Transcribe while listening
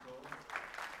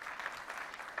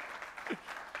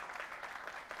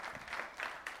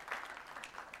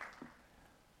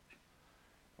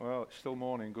still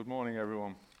morning. Good morning,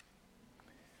 everyone.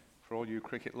 For all you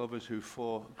cricket lovers who've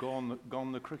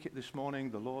gone the cricket this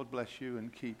morning, the Lord bless you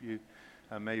and keep you,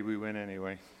 and may we win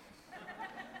anyway.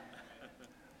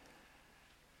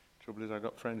 Trouble is, I've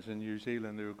got friends in New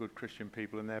Zealand who are good Christian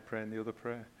people, and they're praying the other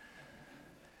prayer.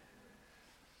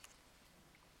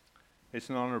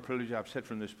 It's an honor and privilege, I've said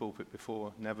from this pulpit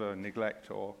before, never neglect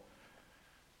or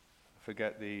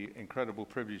forget the incredible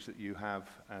privilege that you have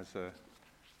as a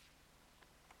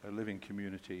living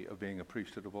community of being a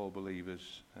priesthood of all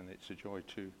believers, and it's a joy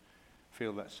to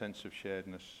feel that sense of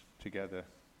sharedness together.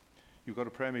 You've got a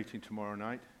prayer meeting tomorrow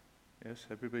night. Yes,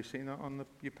 everybody seen that on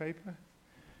your paper?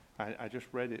 I just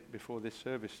read it before this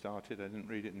service started. I didn't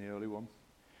read it in the early one.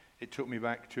 It took me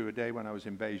back to a day when I was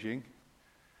in Beijing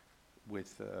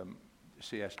with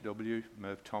CSW,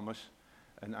 Merv Thomas,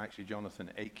 and actually Jonathan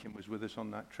Aitken was with us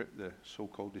on that trip, the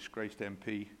so-called disgraced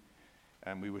MP.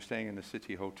 And we were staying in the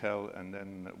city hotel, and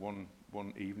then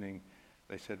one evening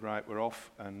they said, right, we're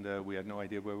off, and we had no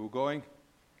idea where we were going.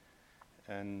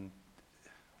 And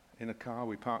in a car,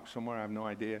 we parked somewhere, I have no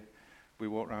idea. We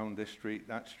walked around this street,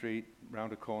 that street,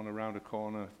 round a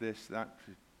corner, this, that,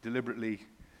 deliberately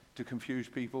to confuse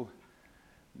people.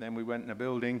 Then we went in a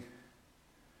building.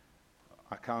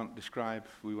 I can't describe.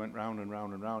 We went round and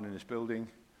round and round in this building.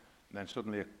 And then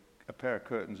suddenly a pair of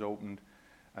curtains opened,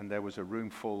 and there was a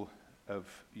room full of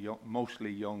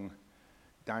mostly young,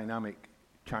 dynamic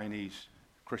Chinese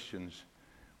Christians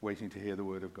waiting to hear the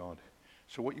word of God.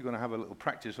 So what you're going to have a little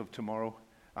practice of tomorrow,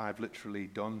 I've literally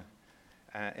done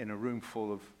in a room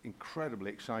full of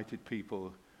incredibly excited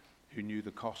people who knew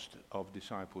the cost of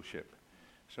discipleship.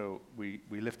 So we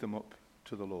lift them up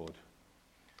to the Lord.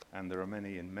 And there are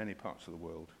many in many parts of the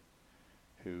world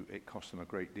who it costs them a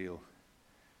great deal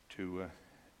to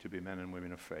be men and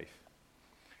women of faith.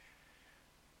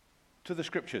 To the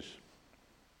scriptures.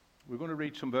 We're going to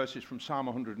read some verses from Psalm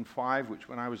 105, which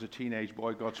when I was a teenage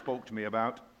boy, God spoke to me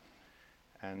about.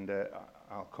 And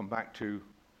I'll come back to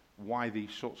why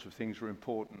these sorts of things are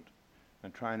important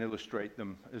and try and illustrate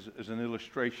them as an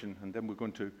illustration. And then we're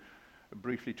going to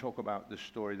briefly talk about the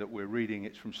story that we're reading.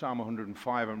 It's from Psalm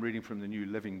 105. I'm reading from the New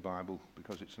Living Bible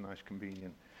because it's a nice,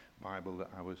 convenient Bible that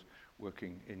I was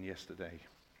working in yesterday.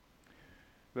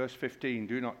 Verse 15,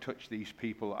 do not touch these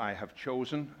people I have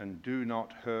chosen, and do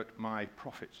not hurt my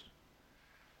prophets.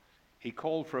 He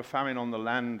called for a famine on the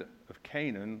land of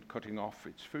Canaan, cutting off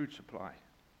its food supply.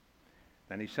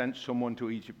 Then he sent someone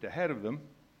to Egypt ahead of them,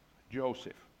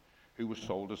 Joseph, who was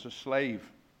sold as a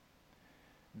slave.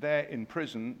 There in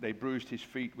prison, they bruised his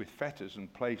feet with fetters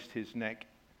and placed his neck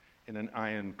in an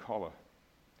iron collar.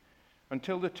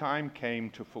 Until the time came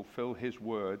to fulfill his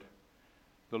word,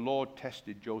 the Lord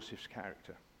tested Joseph's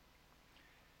character.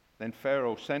 Then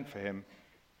Pharaoh sent for him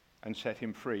and set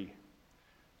him free.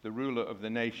 The ruler of the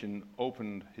nation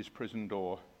opened his prison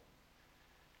door.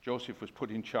 Joseph was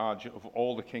put in charge of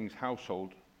all the king's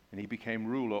household, and he became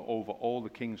ruler over all the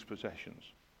king's possessions.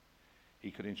 He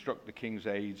could instruct the king's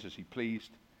aides as he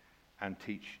pleased and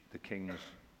teach the king's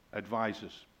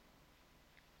advisors.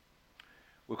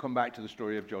 We'll come back to the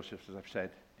story of Joseph, as I've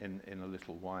said, in a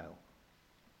little while.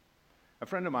 A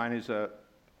friend of mine is a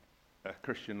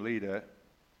Christian leader,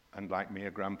 and like me, a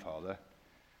grandfather.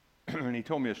 And he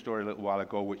told me a story a little while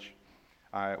ago, which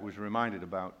I was reminded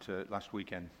about last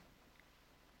weekend.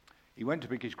 He went to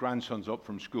pick his grandsons up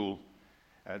from school.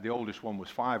 The oldest one was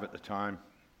 5 at the time.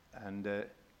 And the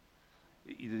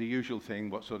usual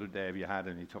thing, what sort of day have you had?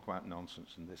 And he talked about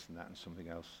nonsense and this and that and something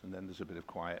else. And then there's a bit of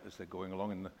quiet as they're going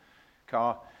along in the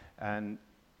car. And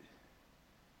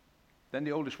then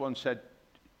the oldest one said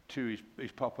to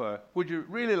his papa, would you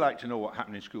really like to know what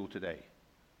happened in school today?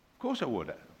 Of course I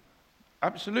would.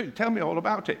 Absolutely. Tell me all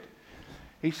about it.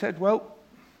 He said, well,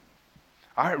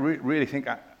 I really think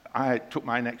I took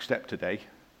my next step today.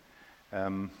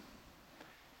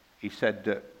 He said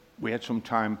that we had some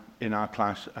time in our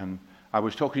class, and I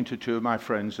was talking to 2 of my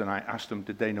friends, and I asked them,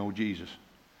 did they know Jesus?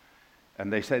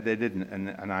 And they said they didn't.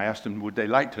 And I asked them, would they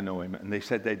like to know him? And they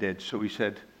said they did. So he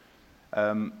said,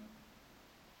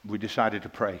 we decided to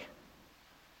pray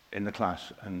in the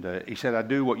class. And he said, I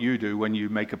do what you do when you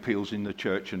make appeals in the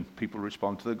church and people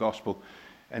respond to the gospel,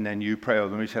 and then you pray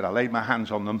over them. He said, I laid my hands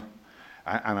on them,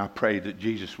 and I prayed that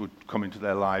Jesus would come into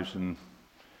their lives. And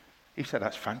he said,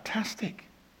 that's fantastic.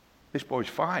 This boy's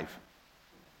 5.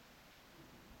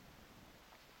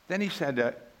 Then he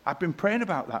said, I've been praying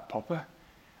about that, Papa,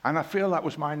 and I feel that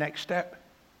was my next step.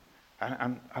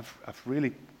 And I've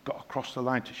really got across the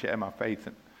line to share my faith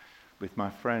with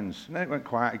my friends. And then it went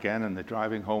quiet again, and they're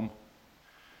driving home.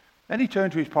 Then he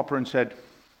turned to his papa and said,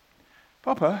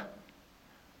 Papa,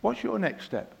 what's your next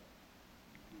step?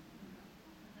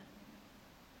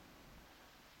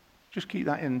 Just keep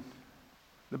that in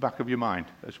the back of your mind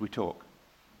as we talk.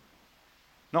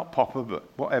 Not Papa, but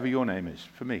whatever your name is.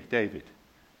 For me, David.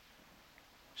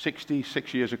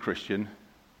 66 years a Christian.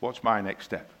 What's my next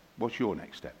step? What's your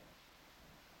next step?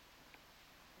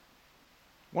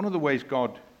 One of the ways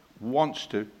God wants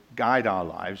to guide our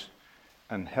lives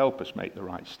and help us make the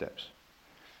right steps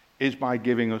is by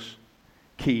giving us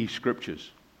key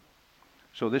scriptures.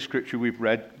 So this scripture we've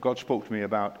read, God spoke to me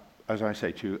about, as I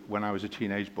say to you, when I was a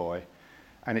teenage boy,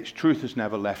 and its truth has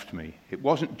never left me. It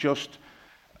wasn't just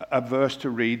a verse to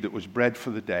read that was bread for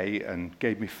the day and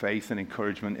gave me faith and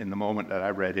encouragement in the moment that I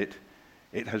read it.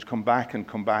 It has come back and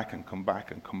come back and come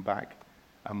back and come back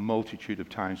a multitude of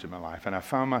times in my life. And I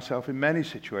found myself in many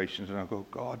situations and I go,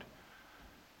 God,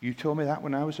 you told me that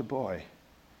when I was a boy.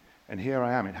 And here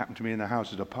I am. It happened to me in the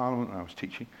Houses of Parliament when I was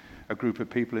teaching a group of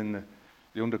people in the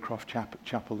Undercroft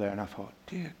Chapel there. And I thought,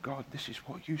 dear God, this is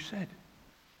what you said.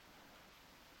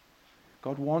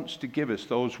 God wants to give us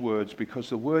those words because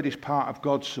the word is part of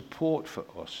God's support for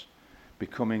us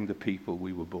becoming the people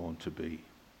we were born to be.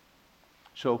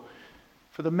 So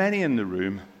for the many in the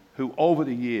room who over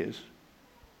the years,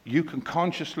 you can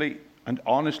consciously and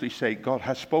honestly say God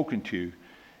has spoken to you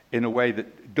in a way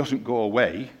that doesn't go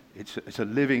away. It's a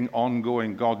living,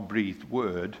 ongoing, God-breathed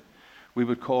word. We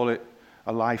would call it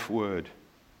a life word.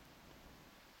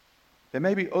 There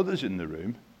may be others in the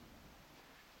room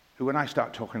who, when I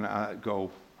start talking, I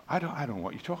go, I don't know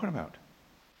what you're talking about.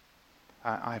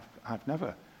 I've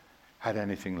never had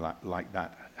anything like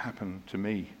that happen to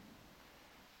me.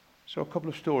 So a couple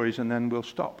of stories and then we'll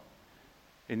stop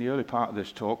in the early part of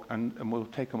this talk and we'll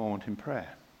take a moment in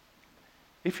prayer.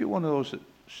 If you're one of those that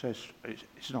says,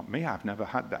 it's not me, I've never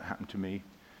had that happen to me,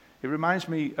 it reminds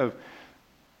me of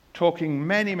talking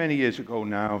many, many years ago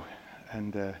now,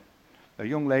 and a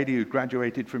young lady who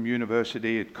graduated from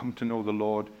university had come to know the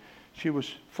Lord. She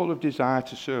was full of desire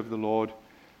to serve the Lord,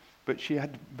 but she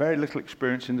had very little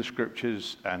experience in the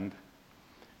scriptures. And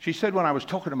she said when I was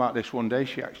talking about this one day,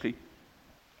 she actually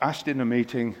asked in a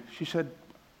meeting, she said,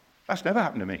 that's never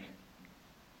happened to me.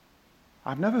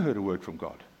 I've never heard a word from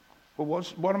God. Well,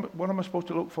 what am I supposed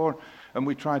to look for? And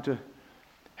we tried to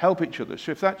help each other.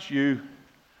 So if that's you,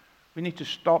 we need to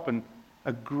stop and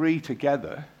agree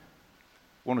together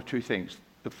one or two things.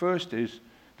 The first is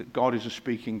that God is a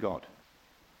speaking God.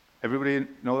 Everybody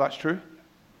know that's true?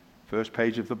 First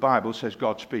page of the Bible says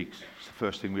God speaks. It's the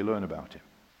first thing we learn about him.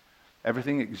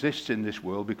 Everything exists in this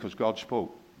world because God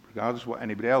spoke. Regardless of what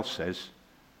anybody else says,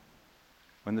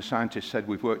 when the scientists said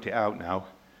we've worked it out now,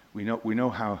 we know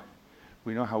how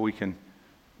we can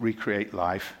recreate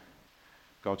life.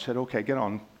 God said, okay, get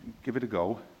on, give it a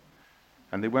go.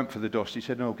 And they went for the dust. He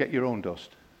said, no, get your own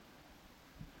dust.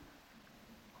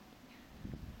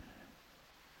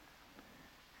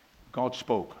 God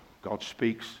spoke. God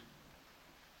speaks.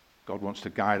 God wants to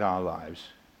guide our lives,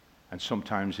 and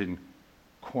sometimes in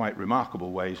quite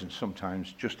remarkable ways, and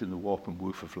sometimes just in the warp and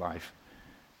woof of life.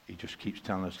 He just keeps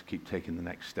telling us to keep taking the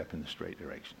next step in the straight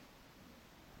direction.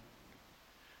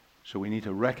 So we need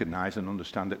to recognize and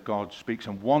understand that God speaks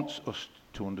and wants us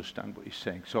to understand what he's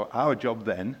saying. So our job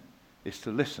then is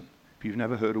to listen. If you've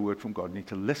never heard a word from God, you need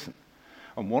to listen.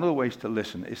 And one of the ways to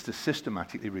listen is to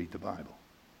systematically read the Bible.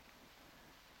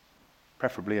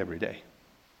 Preferably every day.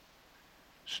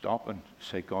 Stop and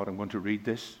say, God, I'm going to read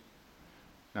this.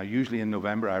 Now, usually in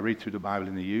November, I read through the Bible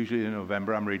usually in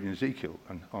November, I'm reading Ezekiel.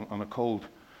 And on a cold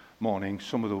morning,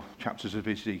 some of the chapters of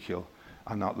Ezekiel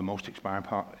are not the most inspiring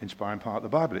part of the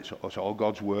Bible. It's all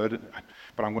God's word,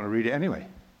 but I'm going to read it anyway.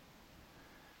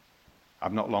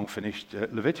 I've not long finished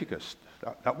Leviticus.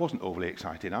 That wasn't overly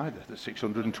exciting either, the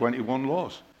 621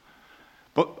 laws.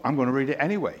 But I'm going to read it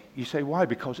anyway. You say, why?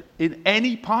 Because in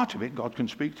any part of it, God can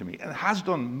speak to me, and has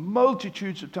done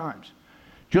multitudes of times,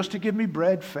 just to give me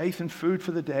bread, faith, and food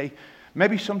for the day.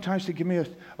 Maybe sometimes to give me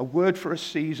a word for a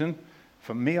season,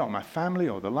 for me or my family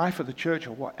or the life of the church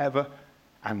or whatever.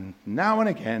 And now and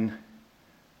again,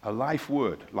 a life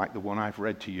word like the one I've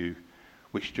read to you,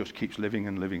 which just keeps living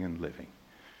and living and living.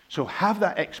 So have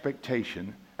that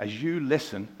expectation as you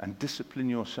listen and discipline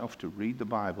yourself to read the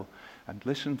Bible and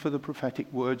listen for the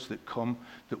prophetic words that come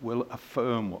that will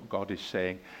affirm what God is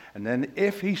saying. And then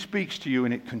if he speaks to you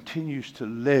and it continues to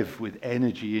live with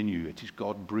energy in you, it is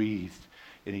God-breathed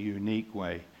in a unique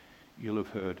way, you'll have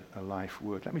heard a life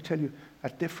word. Let me tell you a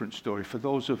different story for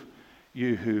those of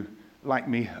you who, like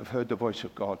me, have heard the voice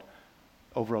of God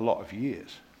over a lot of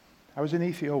years. I was in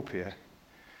Ethiopia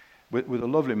with a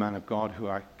lovely man of God who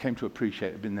I came to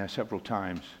appreciate. I've been there several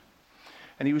times.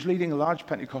 And he was leading a large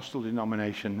Pentecostal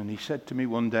denomination, and he said to me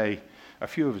one day, a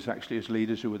few of us actually as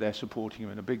leaders who were there supporting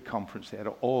him in a big conference, they had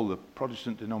all the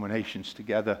Protestant denominations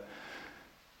together,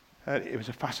 It was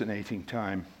a fascinating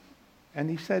time. And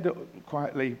he said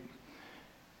quietly,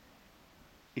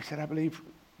 he said, I believe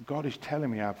God is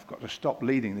telling me I've got to stop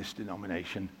leading this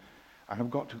denomination, and I've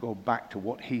got to go back to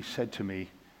what he said to me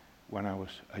when I was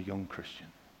a young Christian.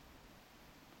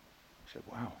 I said,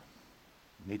 wow,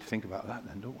 we need to think about that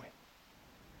then, don't we?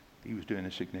 He was doing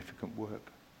a significant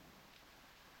work.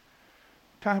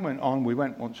 Time went on, we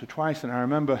went once or twice, and I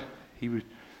remember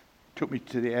took me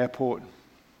to the airport,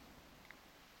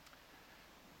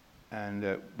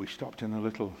 and we stopped in a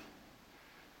little,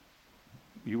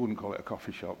 you wouldn't call it a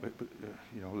coffee shop, but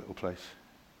a little place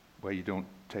where you don't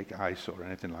take ice or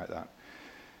anything like that.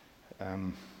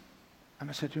 And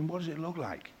I said to him, what does it look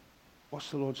like? What's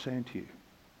the Lord saying to you?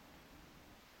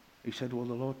 He said, well,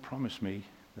 the Lord promised me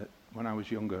that when I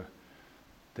was younger,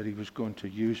 that he was going to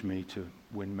use me to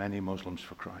win many Muslims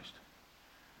for Christ.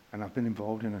 And I've been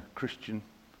involved in a Christian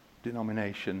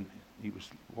denomination. He was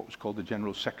what was called the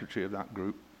general secretary of that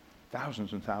group.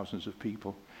 Thousands and thousands of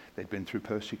people. They'd been through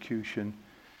persecution.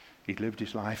 He'd lived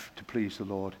his life to please the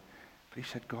Lord. But he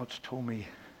said, God's told me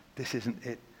this isn't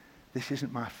it. This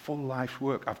isn't my full life's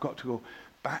work. I've got to go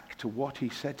back to what he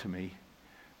said to me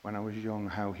when I was young,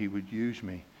 how he would use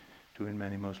me to win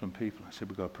many Muslim people. I said,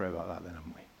 we've got to pray about that then,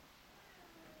 haven't we?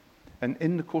 And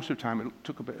in the course of time, it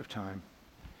took a bit of time,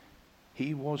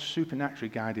 he was supernaturally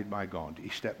guided by God. He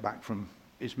stepped back from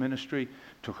his ministry,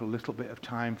 took a little bit of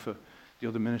time for the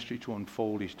other ministry to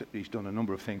unfold. He's done a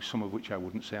number of things, some of which I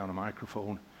wouldn't say on a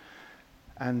microphone.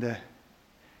 And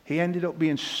he ended up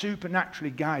being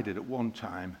supernaturally guided at one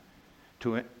time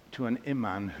to an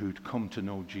imam who'd come to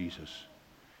know Jesus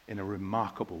in a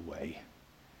remarkable way.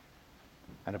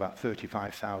 And about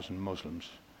 35,000 Muslims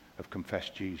have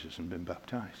confessed Jesus and been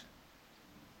baptized.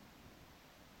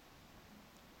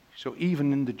 So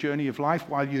even in the journey of life,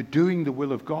 while you're doing the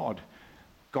will of God,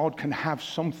 God can have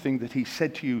something that he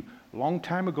said to you a long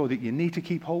time ago that you need to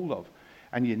keep hold of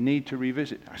and you need to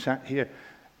revisit. I sat here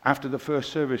after the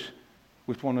first service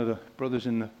with one of the brothers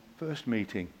in the first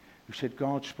meeting who said,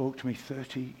 God spoke to me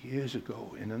 30 years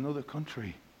ago in another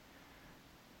country.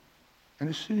 And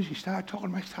as soon as he started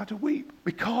talking, I started to weep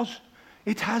because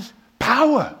it has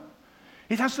power.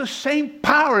 It has the same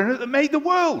power in it that made the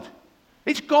world.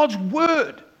 It's God's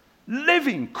word,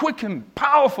 living, quickened,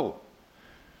 powerful.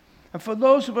 And for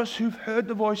those of us who've heard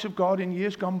the voice of God in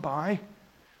years gone by,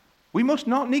 we must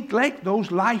not neglect those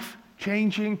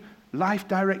life-changing,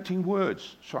 life-directing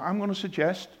words. So I'm going to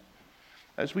suggest,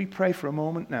 as we pray for a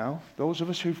moment now, those of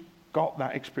us who've got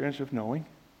that experience of knowing,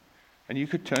 and you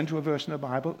could turn to a verse in the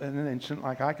Bible in an instant,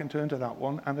 like I can turn to that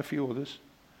one and a few others,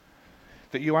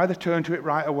 that you either turn to it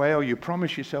right away or you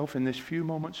promise yourself in this few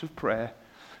moments of prayer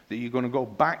that you're going to go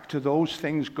back to those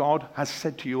things God has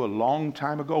said to you a long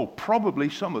time ago, probably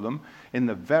some of them in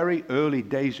the very early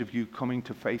days of you coming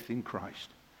to faith in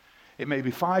Christ. It may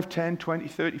be 5, 10, 20,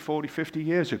 30, 40, 50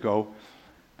 years ago,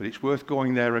 but it's worth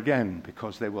going there again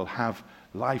because they will have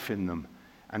life in them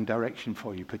and direction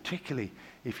for you, particularly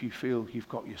if you feel you've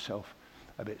got yourself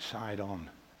a bit side on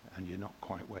and you're not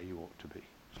quite where you ought to be.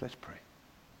 So let's pray.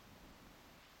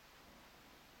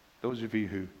 Those of you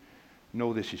who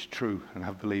know this is true and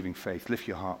have believing faith, lift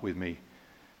your heart with me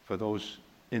for those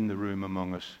in the room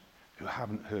among us who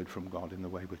haven't heard from God in the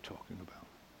way we're talking about.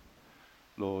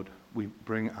 Lord, we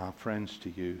bring our friends to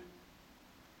you.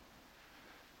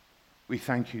 We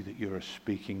thank you that you're a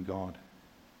speaking God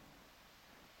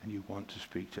and you want to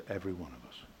speak to every one of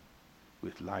us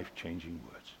with life-changing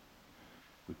words.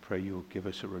 We pray you'll give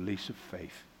us a release of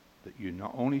faith that you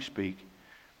not only speak,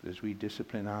 but as we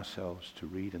discipline ourselves to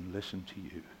read and listen to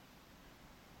you,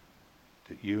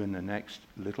 that you in the next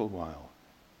little while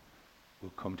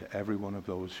will come to every one of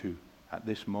those who at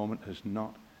this moment has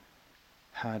not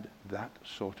had that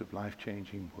sort of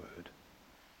life-changing word.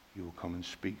 You will come and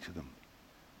speak to them.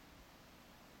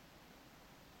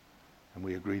 And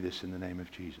we agree this in the name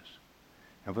of Jesus.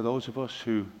 And for those of us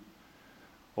who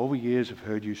over years have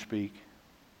heard you speak,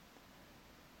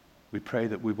 we pray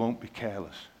that we won't be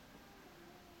careless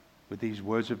with these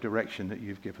words of direction that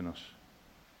you've given us.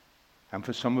 And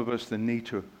for some of us, the need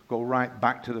to go right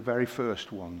back to the very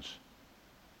first ones,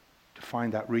 to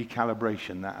find that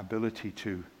recalibration, that ability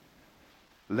to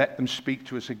let them speak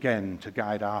to us again to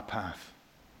guide our path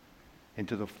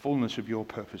into the fullness of your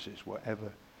purposes, whatever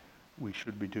we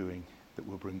should be doing that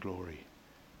will bring glory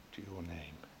to your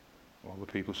name. All the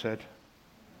people said.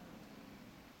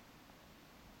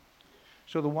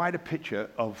 So the wider picture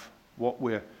of what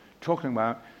we're talking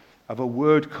about, of a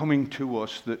word coming to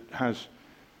us that has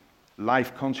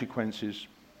life consequences,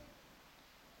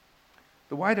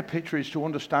 the wider picture is to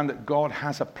understand that God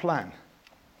has a plan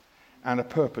and a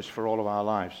purpose for all of our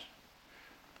lives.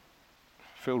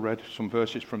 Phil read some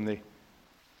verses from the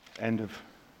end of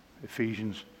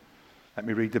Ephesians. Let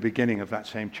me read the beginning of that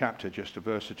same chapter, just a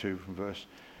verse or two, from verse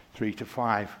 3 to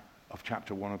 5 of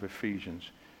chapter 1 of Ephesians.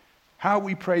 How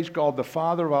we praise God, the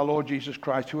Father of our Lord Jesus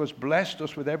Christ, who has blessed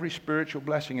us with every spiritual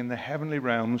blessing in the heavenly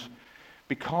realms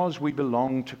because we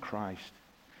belong to Christ.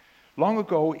 Long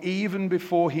ago, even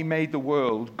before he made the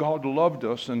world, God loved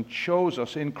us and chose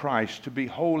us in Christ to be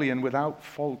holy and without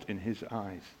fault in his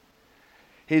eyes.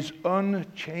 His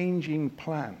unchanging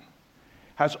plan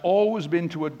has always been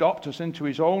to adopt us into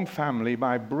his own family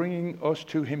by bringing us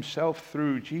to himself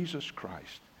through Jesus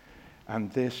Christ. And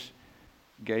this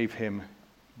gave him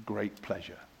great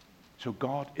pleasure. So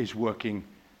God is working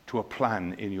to a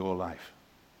plan in your life.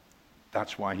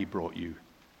 That's why he brought you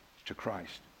to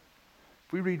Christ.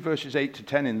 If we read verses 8 to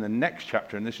 10 in the next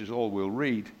chapter, and this is all we'll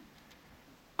read,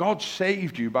 God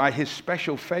saved you by his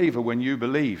special favor when you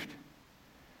believed.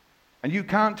 And you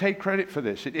can't take credit for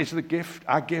this. It is the gift,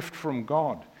 our gift from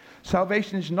God.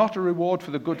 Salvation is not a reward for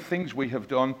the good things we have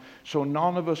done, so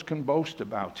none of us can boast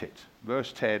about it.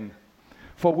 Verse 10,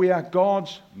 for we are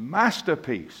God's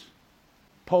masterpiece,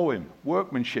 poem,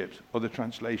 workmanship, other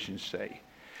translations say.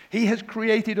 He has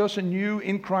created us anew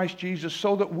in Christ Jesus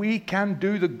so that we can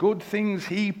do the good things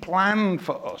he planned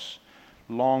for us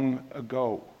long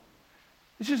ago.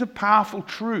 This is a powerful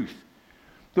truth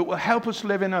that will help us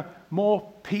live in a more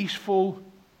peaceful,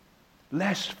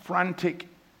 less frantic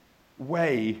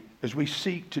way as we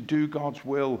seek to do God's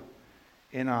will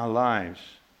in our lives.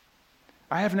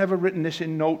 I have never written this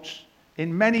in notes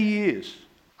in many years.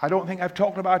 I don't think I've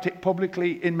talked about it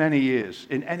publicly in many years,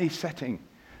 in any setting.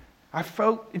 I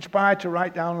felt inspired to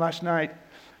write down last night,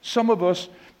 some of us,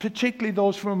 particularly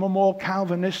those from a more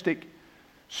Calvinistic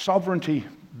sovereignty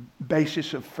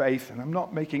basis of faith, and I'm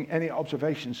not making any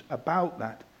observations about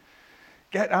that,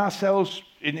 get ourselves,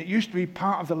 and it used to be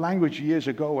part of the language years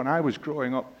ago when I was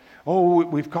growing up,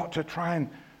 we've got to try and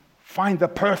find the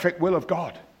perfect will of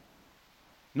God,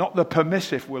 not the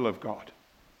permissive will of God.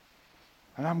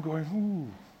 And I'm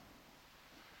going,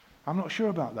 I'm not sure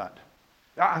about that.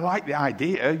 I like the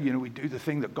idea, we do the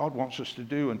thing that God wants us to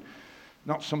do and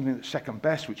not something that's second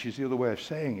best, which is the other way of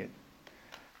saying it.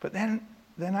 But then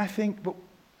I think,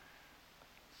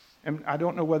 and I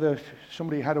don't know whether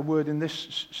somebody had a word in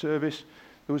this service.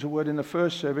 There was a word in the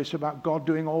first service about God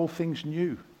doing all things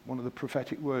new, one of the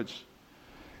prophetic words.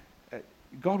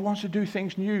 God wants to do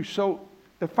things new. So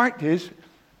the fact is,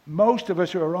 most of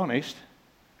us who are honest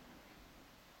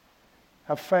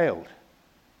have failed.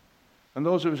 And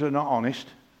those of us who are not honest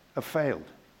have failed.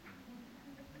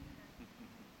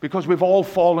 Because we've all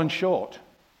fallen short.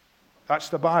 That's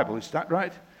the Bible, is that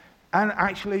right? And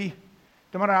actually,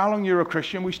 no matter how long you're a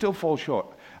Christian, we still fall short.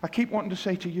 I keep wanting to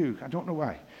say to you, I don't know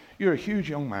why, you're a huge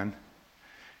young man.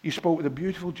 You spoke with a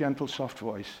beautiful, gentle, soft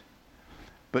voice.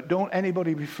 But don't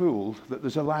anybody be fooled that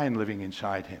there's a lion living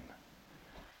inside him.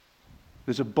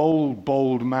 There's a bold,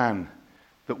 bold man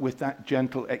that with that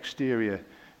gentle exterior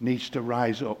needs to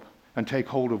rise up and take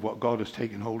hold of what God has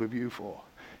taken hold of you for.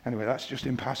 Anyway, that's just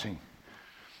in passing.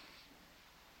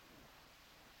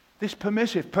 This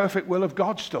permissive, perfect will of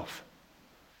God stuff.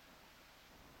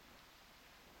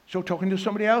 So talking to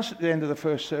somebody else at the end of the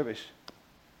first service.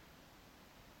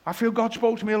 I feel God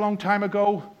spoke to me a long time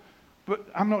ago, but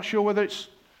I'm not sure whether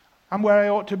I'm where I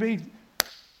ought to be.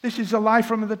 This is a lie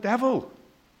from the devil.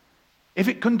 If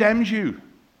it condemns you,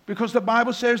 because the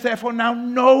Bible says, therefore, now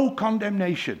no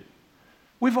condemnation.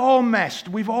 We've all messed.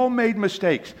 We've all made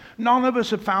mistakes. None of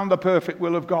us have found the perfect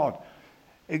will of God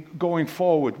going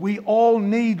forward. We all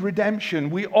need redemption.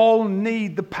 We all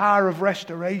need the power of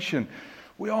restoration.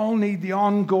 We all need the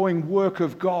ongoing work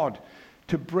of God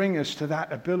to bring us to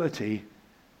that ability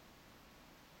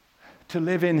to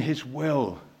live in his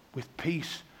will with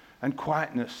peace and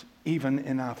quietness, even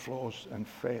in our flaws and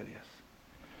failures.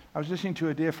 I was listening to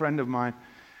a dear friend of mine,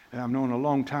 I've known a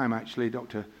long time actually,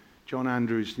 Dr. John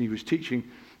Andrews, and he was teaching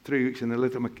 3 weeks in the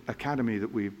Little Academy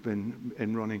that we've been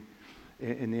running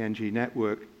in the NG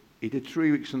network. He did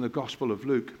 3 weeks in the Gospel of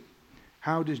Luke.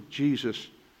 How does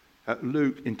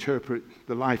Luke interpret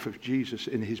the life of Jesus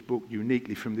in his book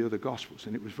uniquely from the other Gospels?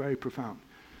 And it was very profound.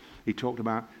 He talked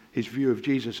about his view of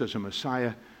Jesus as a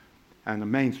Messiah, and the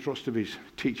main thrust of his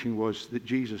teaching was that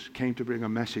Jesus came to bring a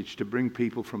message to bring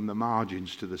people from the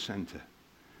margins to the center.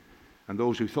 And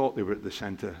those who thought they were at the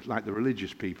center, like the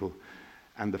religious people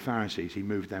and the Pharisees, he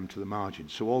moved them to the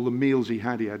margins. So all the meals he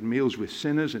had meals with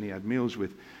sinners and he had meals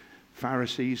with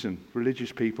Pharisees and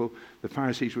religious people. The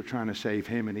Pharisees were trying to save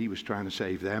him and he was trying to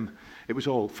save them. It was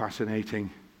all fascinating.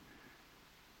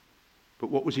 But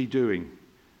what was he doing?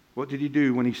 What did he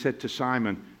do when he said to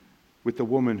Simon, with the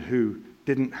woman who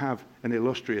didn't have an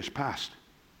illustrious past.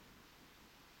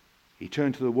 He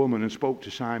turned to the woman and spoke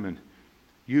to Simon.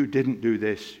 You didn't do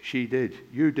this, she did.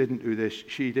 You didn't do this,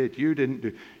 she did. You didn't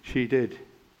do, she did.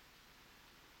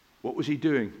 What was he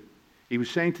doing? He was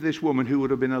saying to this woman who would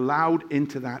have been allowed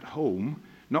into that home,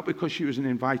 not because she was an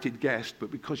invited guest,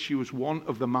 but because she was one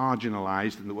of the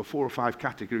marginalized, and there were 4 or 5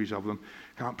 categories of them.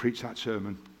 Can't preach that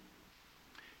sermon.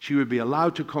 She would be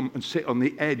allowed to come and sit on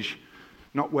the edge,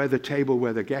 not where the table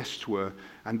where the guests were,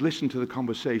 and listen to the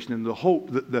conversation in the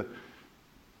hope that the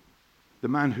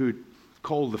man who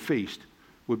called the feast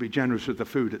would be generous with the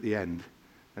food at the end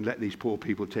and let these poor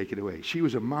people take it away. She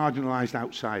was a marginalized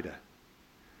outsider.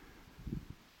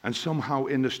 And somehow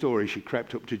in the story she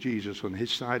crept up to Jesus on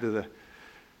his side of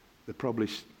the probably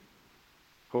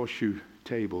horseshoe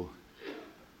table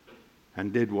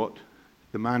and did what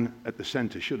the man at the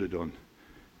center should have done.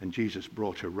 And Jesus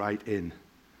brought her right in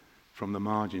from the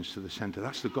margins to the center.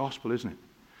 That's the gospel, isn't it?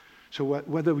 So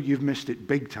whether you've missed it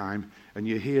big time and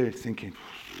you're here thinking,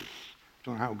 I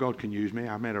don't know how God can use me,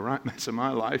 I've made a right mess of my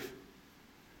life.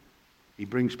 He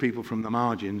brings people from the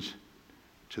margins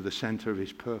to the center of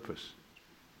his purpose.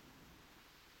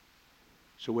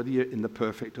 So whether you're in the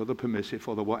perfect or the permissive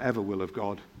or the whatever will of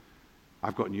God,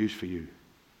 I've got news for you.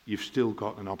 You've still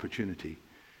got an opportunity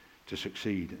to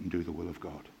succeed and do the will of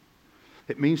God.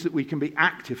 It means that we can be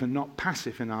active and not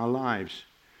passive in our lives.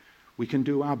 We can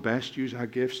do our best, use our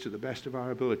gifts to the best of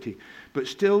our ability, but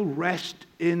still rest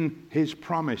in his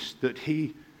promise that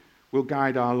he will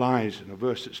guide our lives. And a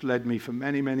verse that's led me for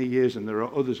many, many years, and there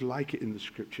are others like it in the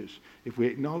scriptures. If we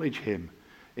acknowledge him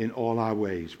in all our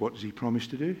ways, what does he promise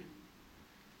to do?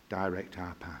 Direct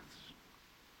our paths.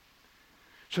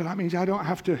 So that means I don't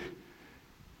have to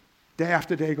day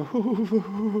after day go,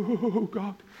 oh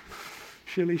God,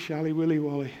 shilly shally willy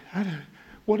wally.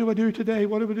 What do I do today?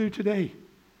 What do I do today?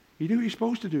 You do what you're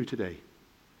supposed to do today.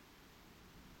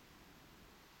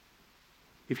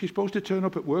 If you're supposed to turn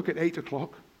up at work at 8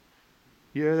 o'clock,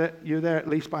 you're there at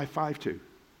least by 5 to,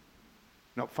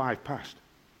 not 5 past.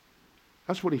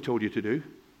 That's what he told you to do.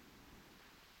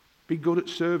 Be good at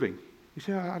serving. You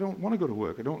say, I don't want to go to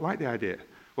work. I don't like the idea.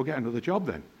 Well, get another job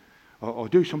then. Or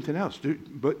do something else.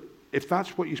 But if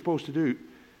that's what you're supposed to do,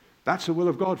 that's the will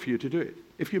of God for you to do it.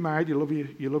 If you're married, you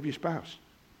love your spouse.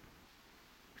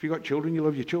 If you've got children, you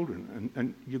love your children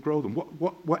and you grow them.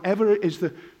 Whatever is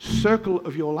the circle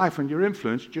of your life and your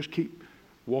influence, just keep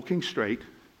walking straight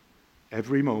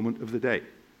every moment of the day.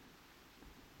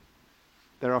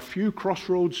 There are few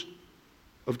crossroads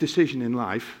of decision in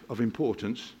life of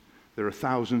importance. There are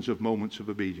thousands of moments of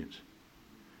obedience.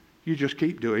 You just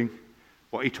keep doing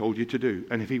what he told you to do.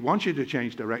 And if he wants you to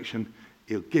change direction,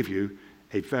 he'll give you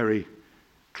a very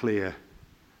clear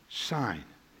sign.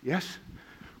 Yes?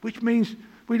 Which means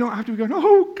we don't have to be going,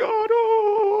 oh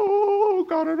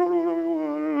God, I don't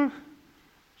know.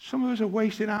 Some of us are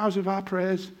wasting hours of our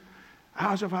prayers,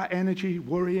 hours of our energy,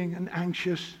 worrying and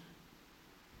anxious.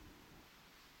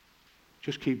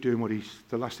 Just keep doing what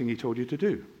the last thing he told you to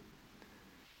do.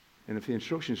 And if the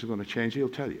instructions are going to change, he'll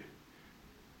tell you.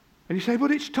 And you say,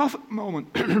 but it's tough at the moment.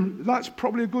 That's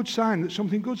probably a good sign that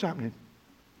something good's happening.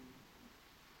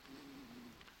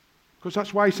 Because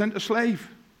that's why he sent a slave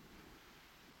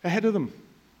ahead of them.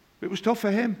 It was tough for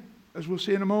him, as we'll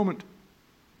see in a moment.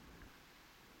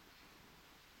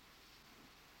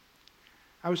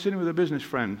 I was sitting with a business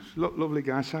friend, lovely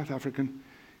guy, South African,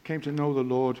 came to know the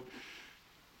Lord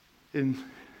in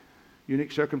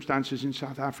unique circumstances in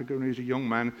South Africa when he was a young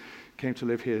man, came to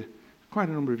live here quite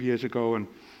a number of years ago, and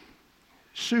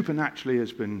supernaturally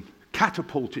has been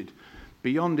catapulted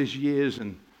beyond his years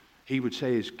and he would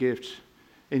say his gifts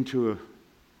into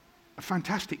a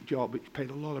fantastic job. He paid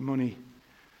a lot of money.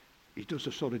 He does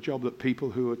the sort of job that people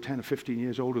who are 10 or 15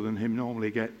 years older than him normally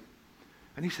get.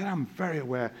 And he said, I'm very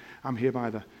aware I'm here by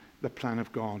the plan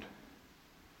of God.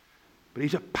 But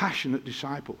he's a passionate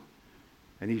disciple.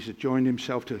 And he's joined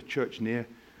himself to a church near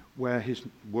where his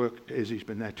work is. He's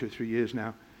been there 2 or 3 years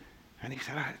now. And he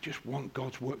said, I just want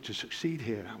God's work to succeed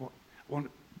here. I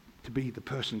want to be the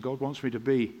person God wants me to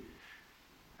be.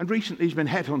 And recently he's been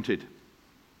headhunted.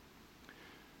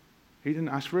 He didn't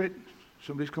ask for it.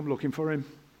 Somebody's come looking for him.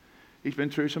 He's been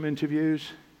through some interviews.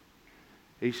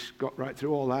 He's got right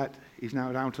through all that. He's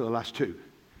now down to the last 2.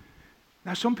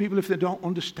 Now some people, if they don't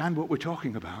understand what we're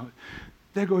talking about,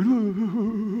 they're going,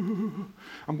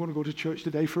 I'm going to go to church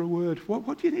today for a word.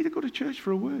 What do you need to go to church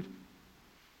for a word?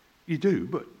 You do,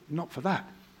 but not for that.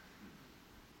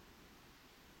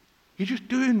 You're just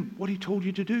doing what he told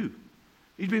you to do.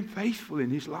 He's been faithful in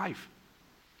his life.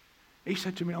 He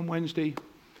said to me on Wednesday,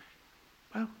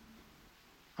 well,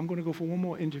 I'm going to go for one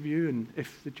more interview, and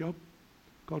if the job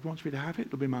God wants me to have it,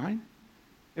 it'll be mine.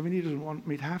 If he doesn't want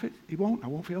me to have it, he won't. I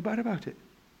won't feel bad about it.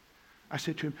 I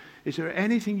said to him, is there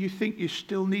anything you think you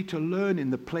still need to learn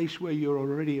in the place where you're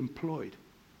already employed?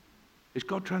 Is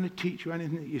God trying to teach you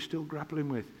anything that you're still grappling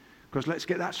with? Because let's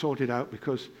get that sorted out,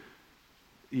 because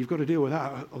you've got to deal with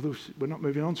that, otherwise we're not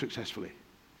moving on successfully.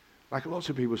 Like lots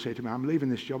of people say to me, I'm leaving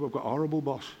this job, I've got a horrible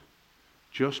boss.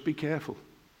 Just be careful.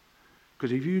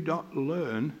 Because if you don't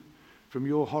learn from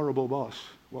your horrible boss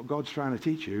what God's trying to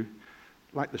teach you,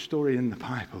 like the story in the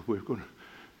Bible we're going to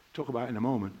talk about in a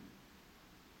moment,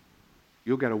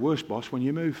 you'll get a worse boss when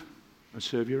you move and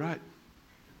serve you right.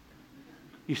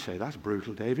 You say, that's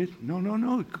brutal, David.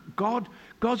 No.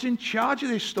 God's in charge of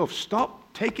this stuff.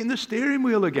 Stop taking the steering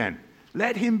wheel again.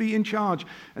 Let him be in charge.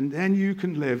 And then you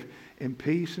can live in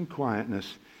peace and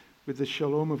quietness with the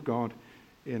shalom of God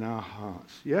in our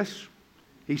hearts. Yes,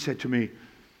 he said to me,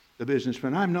 the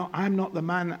businessman, I'm not the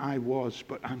man I was,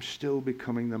 but I'm still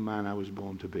becoming the man I was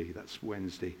born to be. That's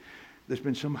Wednesday. There's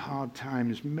been some hard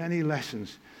times, many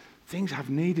lessons, things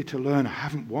I've needed to learn, I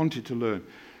haven't wanted to learn.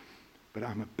 But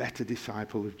I'm a better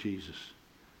disciple of Jesus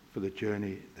for the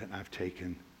journey that I've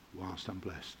taken whilst I'm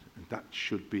blessed. And that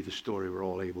should be the story we're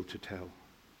all able to tell.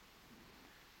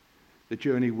 The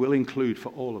journey will include for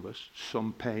all of us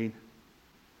some pain,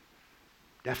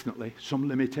 definitely, some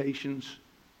limitations,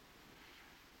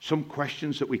 some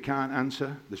questions that we can't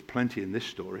answer. There's plenty in this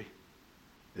story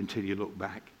until you look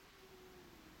back.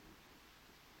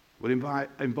 Will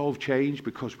involve change,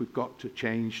 because we've got to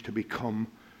change to become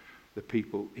the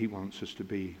people he wants us to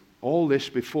be. All this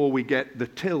before we get the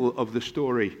till of the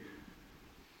story,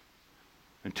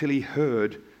 until he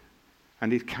heard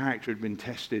and his character had been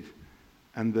tested,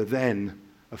 and the then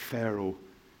of Pharaoh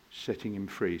setting him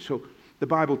free. So the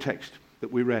Bible text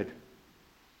that we read,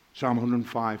 Psalm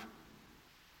 105,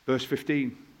 verse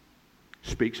 15,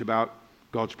 speaks about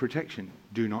God's protection.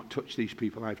 Do not touch these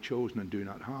people I've chosen, and do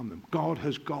not harm them. God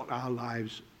has got our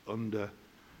lives under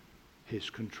his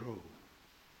control.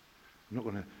 I'm not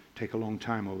going to take a long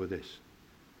time over this.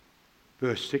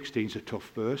 Verse 16 is a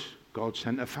tough verse. God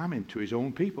sent a famine to his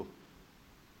own people.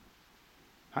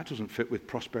 That doesn't fit with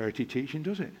prosperity teaching,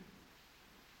 does it?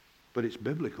 But it's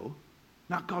biblical.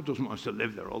 Now, God doesn't want us to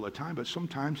live there all the time, but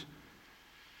sometimes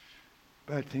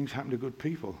bad things happen to good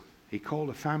people. He called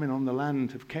a famine on the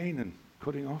land of Canaan,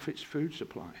 cutting off its food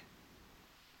supply.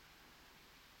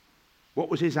 What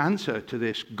was his answer to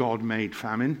this God-made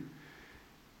famine?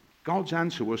 God's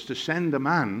answer was to send a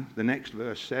man, the next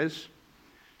verse says.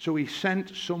 So he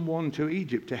sent someone to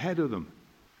Egypt ahead of them,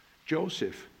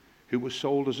 Joseph, who was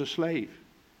sold as a slave.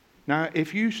 Now,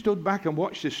 if you stood back and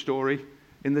watched this story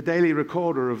in the Daily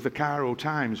Recorder of the Cairo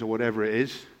Times or whatever it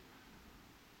is,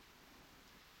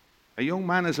 a young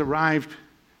man has arrived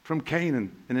from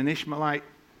Canaan in an Ishmaelite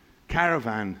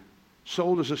caravan,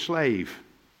 sold as a slave,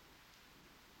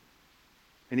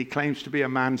 and he claims to be a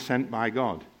man sent by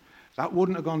God. That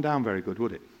wouldn't have gone down very good,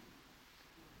 would it?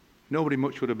 Nobody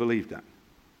much would have believed that.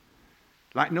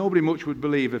 Like nobody much would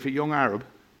believe if a young Arab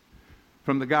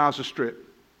from the Gaza Strip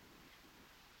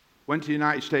went to the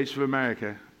United States of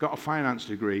America, got a finance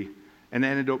degree, and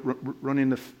ended up running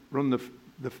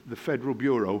the Federal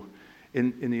Bureau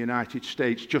in the United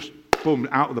States. Just boom,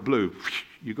 out of the blue,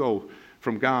 you go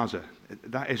from Gaza.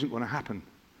 That isn't going to happen.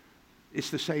 It's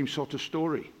the same sort of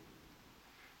story.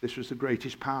 This was the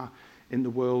greatest power in the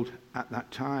world at that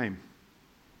time.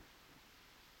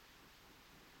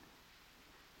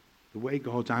 The way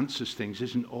God answers things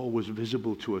isn't always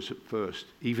visible to us at first,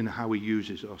 even how he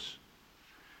uses us.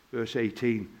 Verse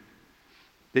 18,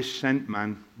 this sent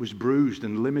man was bruised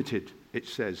and limited, it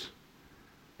says.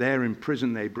 There in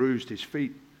prison they bruised his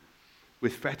feet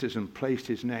with fetters and placed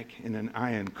his neck in an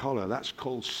iron collar. That's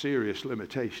called serious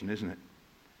limitation, isn't it?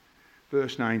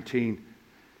 Verse 19,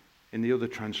 in the other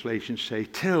translations say,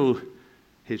 till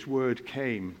his word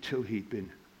came, till he'd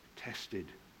been tested.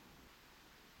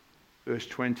 Verse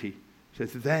 20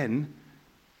 says, then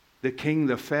the king,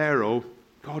 the Pharaoh,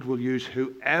 God will use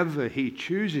whoever he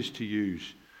chooses to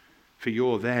use. For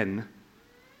your then,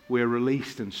 we're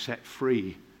released and set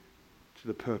free to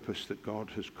the purpose that God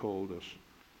has called us.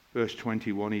 Verse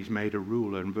 21, he's made a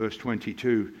ruler. And verse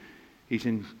 22, he's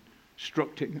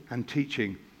instructing and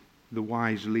teaching the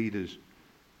wise leaders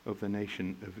of the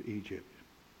nation of Egypt.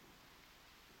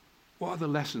 What are the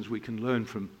lessons we can learn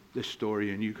from this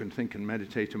story? And you can think and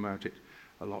meditate about it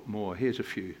a lot more. Here's a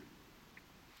few.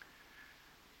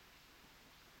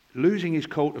 Losing his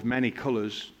coat of many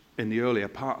colors in the earlier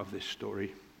part of this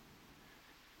story,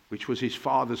 which was his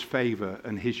father's favor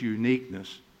and his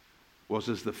uniqueness, was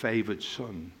as the favored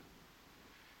son.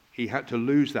 He had to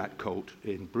lose that coat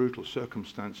in brutal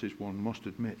circumstances, one must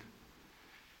admit.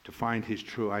 to find his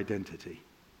true identity.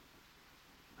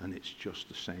 And it's just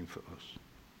the same for us.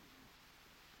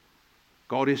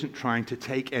 God isn't trying to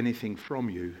take anything from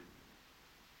you.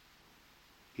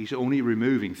 He's only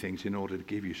removing things in order to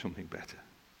give you something better.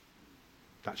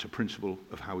 That's a principle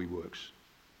of how he works.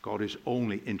 God is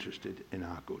only interested in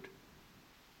our good.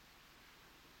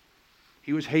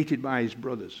 He was hated by his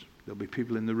brothers. There'll be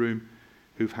people in the room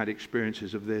who've had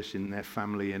experiences of this in their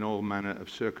family in all manner of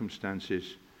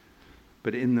circumstances.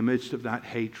 But in the midst of that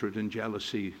hatred and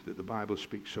jealousy that the Bible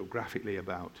speaks so graphically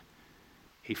about,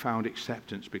 he found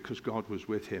acceptance because God was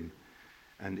with him.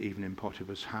 And even in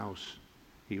Potiphar's house,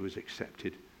 he was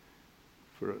accepted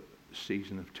for a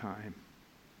season of time.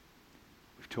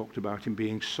 We've talked about him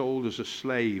being sold as a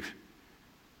slave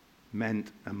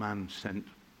meant a man sent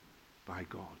by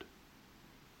God.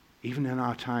 Even in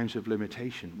our times of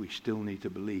limitation, we still need to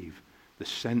believe the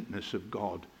sentness of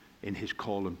God in his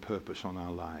call and purpose on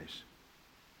our lives.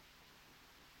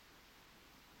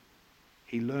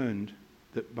 He learned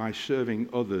that by serving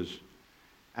others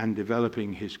and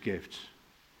developing his gifts,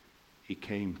 he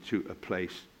came to a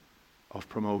place of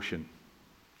promotion.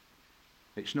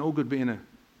 It's no good being a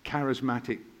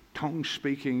charismatic,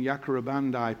 tongue-speaking,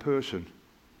 yakarabandai person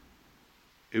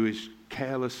who is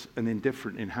careless and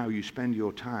indifferent in how you spend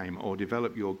your time or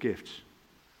develop your gifts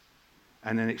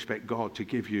and then expect God to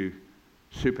give you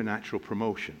supernatural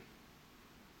promotion.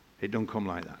 It don't come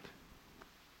like that.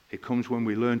 It comes when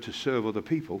we learn to serve other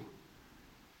people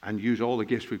and use all the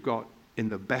gifts we've got in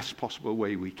the best possible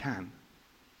way we can.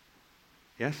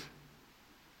 Yes?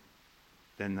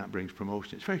 Then that brings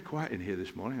promotion. It's very quiet in here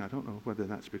this morning. I don't know whether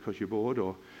that's because you're bored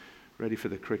or ready for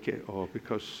the cricket or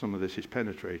because some of this is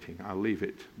penetrating. I'll leave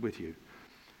it with you.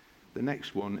 The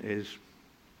next one is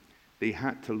he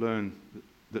had to learn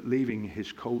that leaving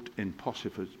his coat in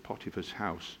Potiphar's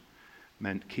house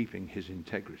meant keeping his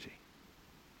integrity.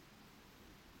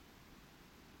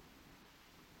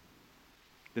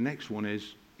 The next one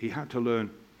is he had to learn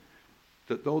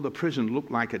that though the prison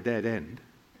looked like a dead end,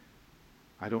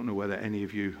 I don't know whether any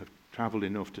of you have traveled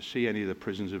enough to see any of the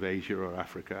prisons of Asia or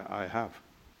Africa. I have.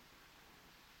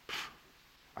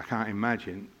 I can't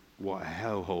imagine what a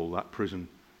hellhole that prison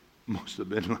must have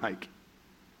been like.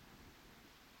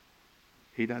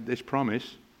 He'd had this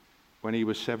promise when he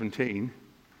was 17.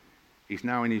 He's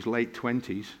now in his late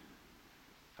 20s,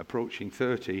 approaching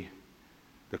 30.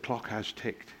 The clock has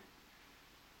ticked.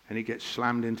 And he gets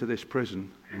slammed into this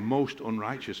prison most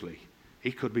unrighteously.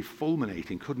 He could be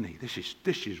fulminating, couldn't he? This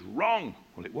is wrong.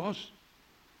 Well, it was.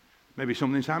 Maybe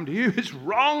something's happened to you. It's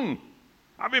wrong.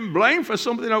 I've been blamed for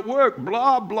something at work.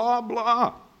 Blah, blah,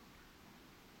 blah.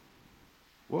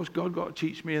 What's God got to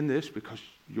teach me in this? Because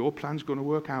your plan's going to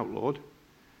work out, Lord.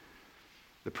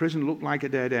 The prison looked like a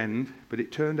dead end, but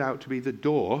it turned out to be the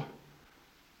door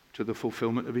to the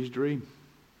fulfillment of his dream.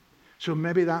 So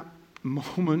maybe that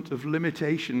moment of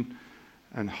limitation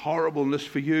and horribleness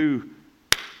for you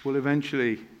will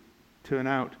eventually turn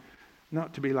out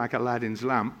not to be like Aladdin's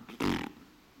lamp,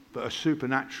 but a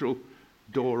supernatural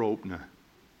door opener.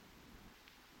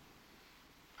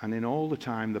 And in all the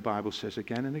time, the Bible says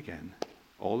again and again,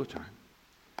 all the time,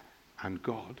 and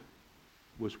God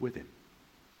was with him.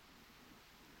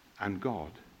 And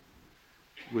God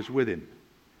was with him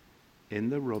in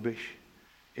the rubbish,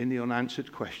 in the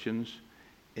unanswered questions,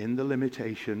 in the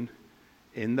limitation,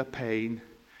 in the pain,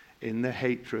 in the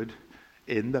hatred,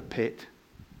 in the pit,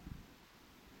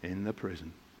 in the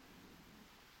prison.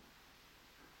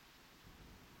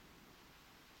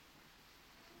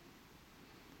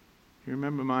 You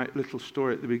remember my little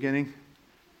story at the beginning?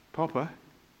 Papa,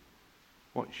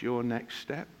 what's your next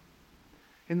step?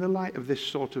 In the light of this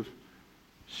sort of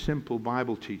simple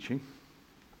Bible teaching,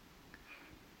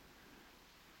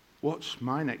 what's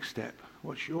my next step?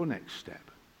 What's your next step?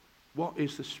 What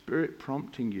is the Spirit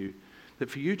prompting you that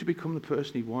for you to become the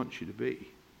person he wants you to be,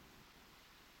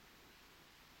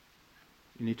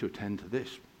 you need to attend to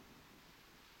this.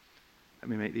 Let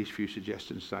me make these few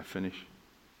suggestions as I finish.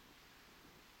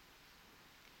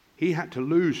 He had to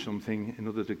lose something in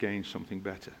order to gain something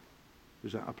better.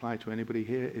 Does that apply to anybody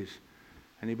here? Is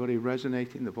anybody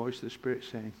resonating the voice of the Spirit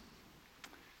saying,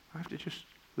 I have to just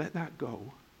let that go,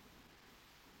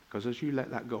 because as you let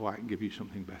that go, I can give you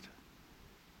something better.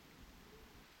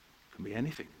 It can be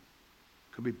anything.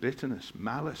 It could be bitterness,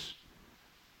 malice.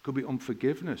 It could be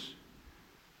unforgiveness.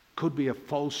 It could be a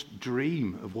false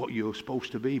dream of what you're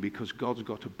supposed to be because God's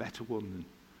got a better one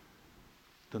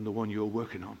than the one you're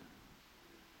working on.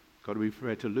 Got to be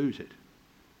prepared to lose it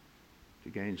to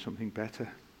gain something better.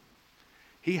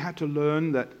 He had to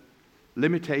learn that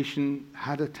limitation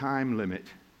had a time limit.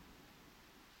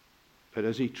 But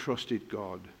as he trusted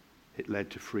God, it led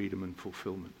to freedom and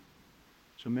fulfillment.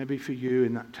 So maybe for you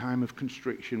in that time of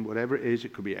constriction, whatever it is,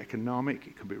 it could be economic,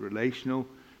 it could be relational,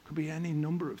 it could be any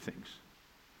number of things.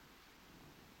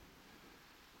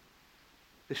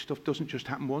 This stuff doesn't just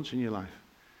happen once in your life.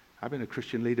 I've been a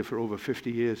Christian leader for over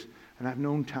 50 years, and I've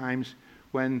known times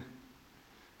when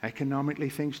economically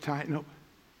things tighten up.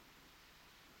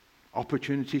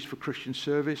 Opportunities for Christian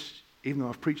service, even though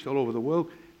I've preached all over the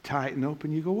world, tighten up,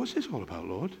 and you go, what's this all about,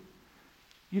 Lord?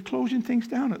 You're closing things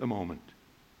down at the moment.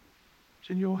 It's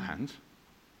in your hands.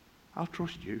 I'll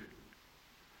trust you.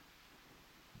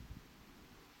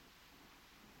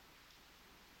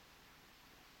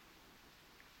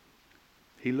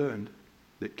 He learned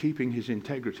that keeping his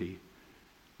integrity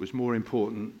was more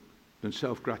important than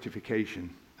self-gratification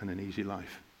and an easy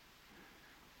life.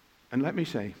 And let me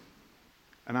say,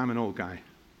 and I'm an old guy,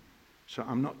 so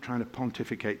I'm not trying to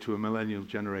pontificate to a millennial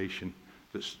generation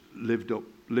that's lived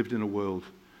in a world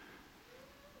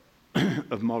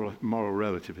of moral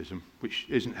relativism, which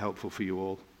isn't helpful for you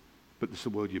all, but it's the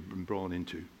world you've been born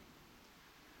into.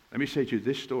 Let me say to you,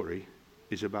 this story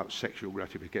is about sexual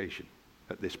gratification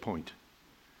at this point.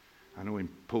 I know in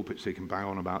pulpits they can bang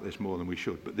on about this more than we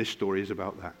should, but this story is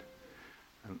about that.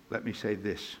 And let me say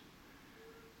this.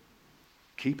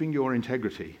 Keeping your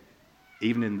integrity,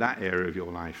 even in that area of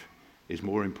your life, is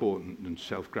more important than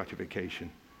self-gratification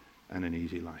and an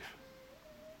easy life.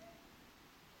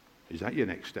 Is that your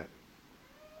next step?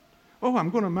 Oh, I'm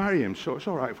going to marry him, so it's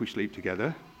all right if we sleep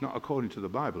together. Not according to the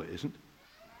Bible, it isn't.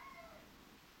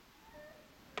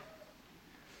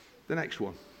 The next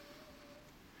one.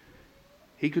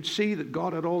 He could see that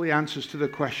God had all the answers to the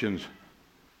questions,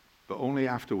 but only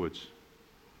afterwards.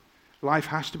 Life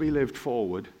has to be lived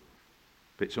forward,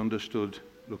 but it's understood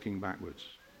looking backwards.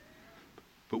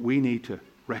 But we need to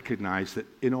recognize that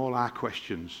in all our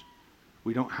questions,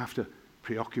 we don't have to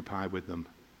preoccupy with them.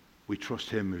 We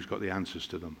trust him who's got the answers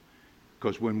to them.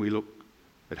 Because when we look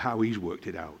at how he's worked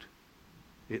it out,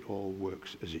 it all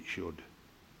works as it should.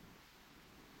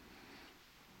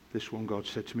 This one God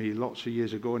said to me lots of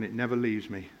years ago, and it never leaves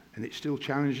me, and it still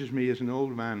challenges me as an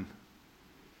old man.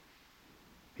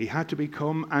 He had to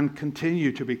become and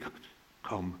continue to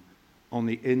become on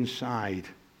the inside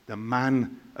the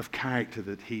man of character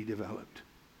that he developed,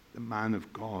 the man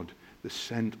of God, the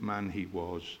sent man he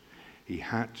was. He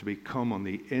had to become on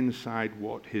the inside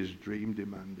what his dream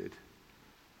demanded,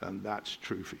 and that's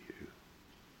true for you.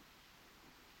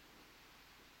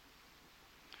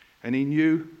 And he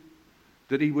knew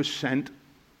that he was sent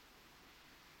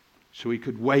so he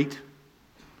could wait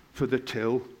for the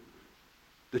till,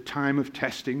 the time of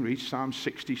testing. Read Psalm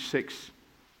 66.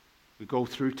 We go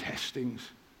through testings.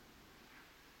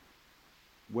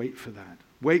 Wait for that.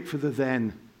 Wait for the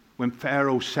then, when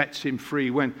Pharaoh sets him free,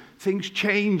 when things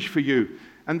change for you.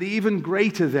 And the even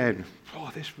greater then. Oh,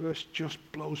 this verse just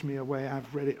blows me away.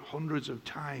 I've read it hundreds of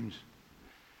times.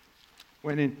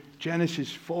 When in Genesis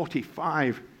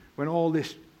 45, when all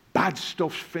this bad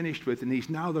stuff's finished with, and he's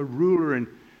now the ruler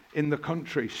in the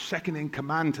country, second in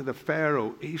command to the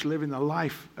Pharaoh. He's living the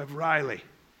life of Riley.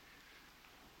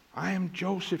 I am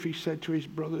Joseph, he said to his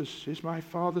brothers. Is my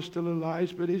father still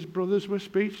alive? But his brothers were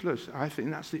speechless. I think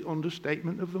that's the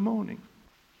understatement of the morning.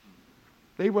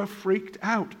 They were freaked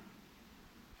out.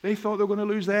 They thought they were going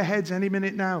to lose their heads any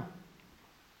minute now.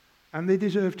 And they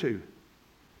deserved to.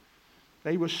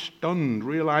 They were stunned,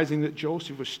 realizing that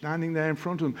Joseph was standing there in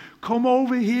front of them. Come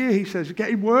over here, he says. It's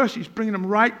getting worse. He's bringing them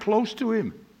right close to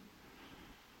him.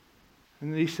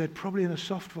 And he said, probably in a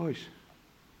soft voice.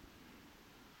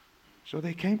 So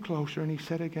they came closer, and he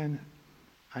said again,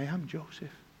 I am Joseph.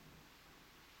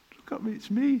 Look at me, it's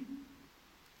me.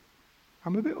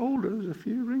 I'm a bit older, there's a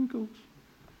few wrinkles.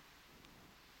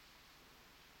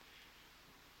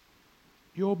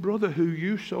 Your brother who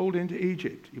you sold into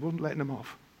Egypt, he wasn't letting him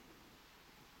off.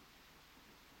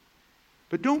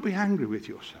 But don't be angry with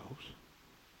yourselves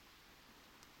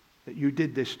that you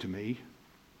did this to me,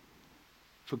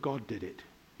 for God did it.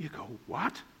 You go,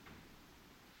 what?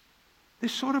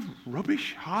 This sort of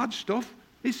rubbish, hard stuff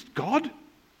is God?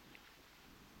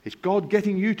 It's God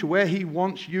getting you to where he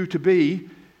wants you to be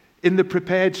in the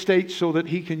prepared state so that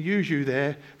he can use you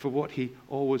there for what he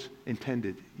always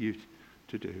intended you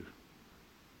to do.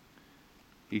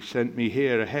 He sent me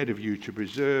here ahead of you to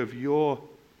preserve your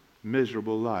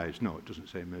miserable lives. No, it doesn't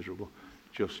say miserable,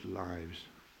 just lives.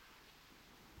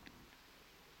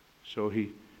 So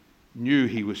he knew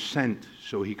he was sent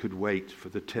so he could wait for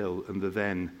the till and the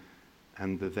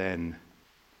then,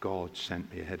 God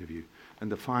sent me ahead of you.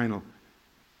 And the final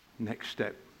next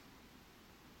step,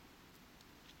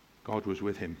 God was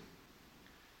with him.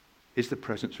 Is the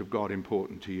presence of God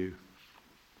important to you?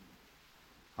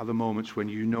 Other moments when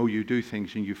you know you do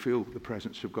things and you feel the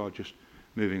presence of God just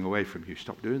moving away from you.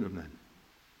 Stop doing them then.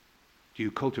 Do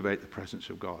you cultivate the presence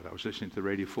of God? I was listening to the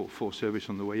Radio 4 service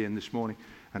on the way in this morning,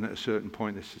 and at a certain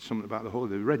point they said something about the Holy.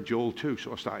 They read Joel 2,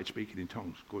 so I started speaking in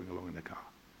tongues going along in the car.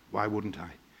 Why wouldn't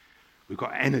I? We've got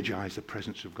to energize the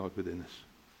presence of God within us.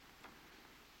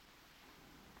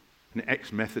 An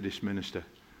ex-Methodist minister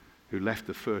who left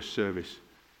the first service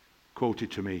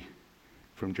quoted to me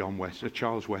from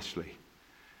Charles Wesley.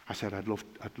 I said, I'd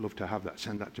love to have that.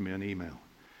 Send that to me on email.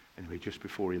 Anyway, just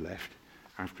before he left,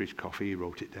 after his coffee, he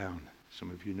wrote it down. Some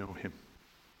of you know him.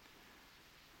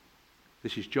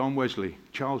 This is Charles Wesley,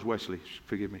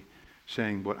 forgive me,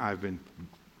 saying what I've been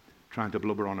trying to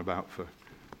blubber on about for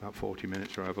about 40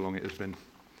 minutes or however long it has been.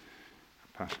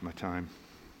 Past my time.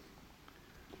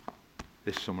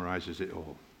 This summarizes it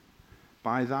all.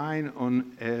 By thine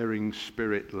unerring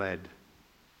spirit led,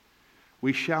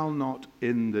 we shall not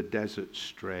in the desert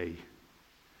stray.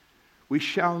 We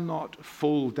shall not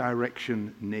full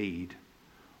direction need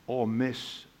or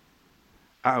miss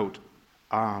out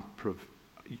our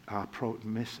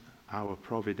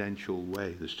providential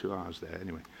way. There's 2 R's there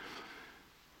anyway.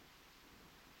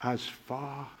 As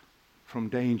far from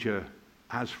danger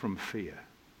as from fear,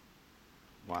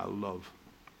 while love,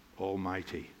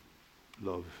 almighty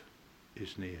love,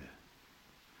 is near.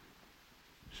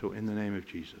 So in the name of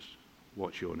Jesus,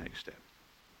 what's your next step?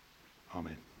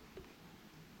 Amen.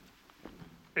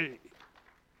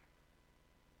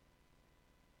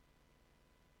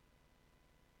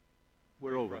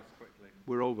 We're over.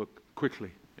 We're over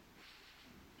quickly.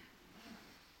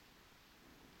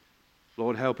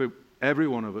 Lord, help every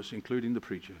one of us, including the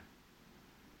preacher,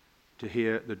 to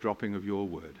hear the dropping of your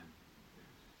word.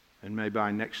 And may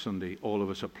by next Sunday, all of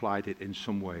us applied it in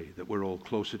some way that we're all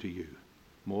closer to you,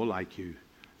 more like you,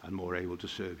 and more able to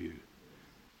serve you.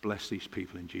 Bless these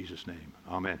people in Jesus' name.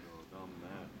 Amen.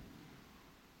 Amen.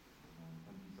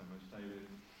 Thank you so much, David.